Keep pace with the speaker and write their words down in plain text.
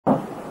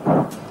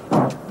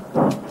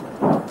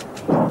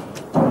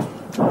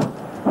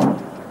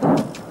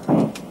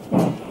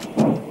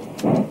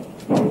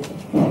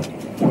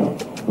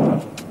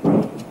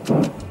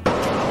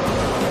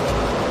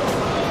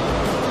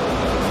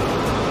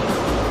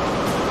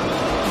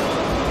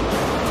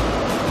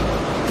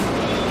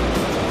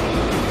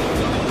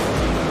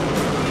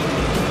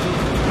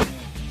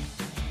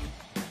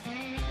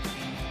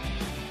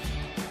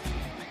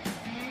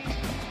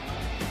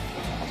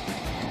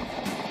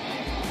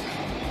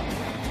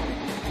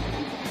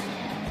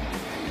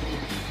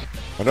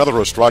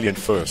Another Australian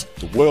first,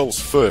 the world's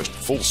first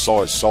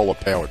full-size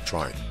solar-powered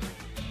train.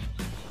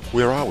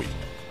 Where are we?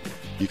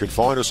 You can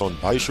find us on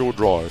Bayshore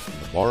Drive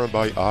in the Byron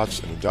Bay Arts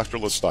and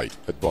Industrial Estate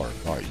at Byron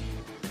Bay.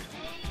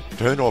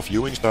 Turn off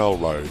Ewingsdale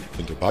Road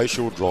into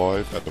Bayshore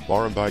Drive at the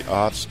Byron Bay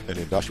Arts and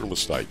Industrial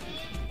Estate.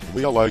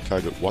 We are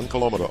located 1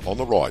 kilometre on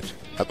the right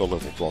at the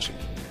level crossing.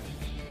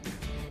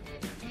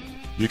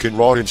 You can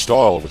ride in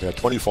style with our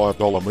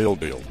 $25 meal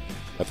deal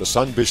at the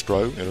Sun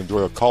Bistro and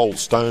enjoy a cold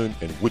stone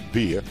and wood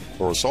beer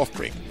or a soft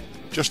drink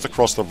just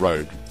across the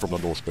road from the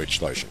North Beach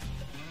station.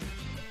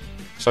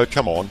 So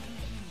come on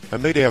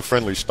and meet our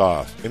friendly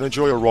staff and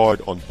enjoy a ride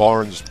on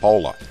Byron's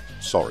Solar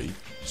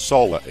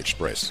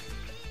Express,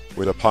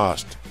 where the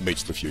past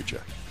meets the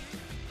future.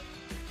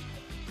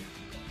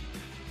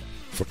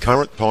 For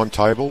current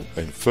timetable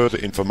and further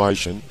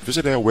information,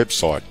 visit our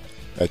website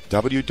at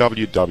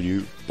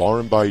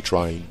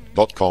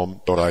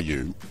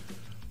www.byronbaytrain.com.au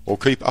or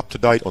keep up to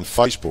date on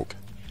Facebook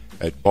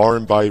at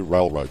Byron Bay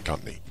Railroad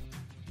Company.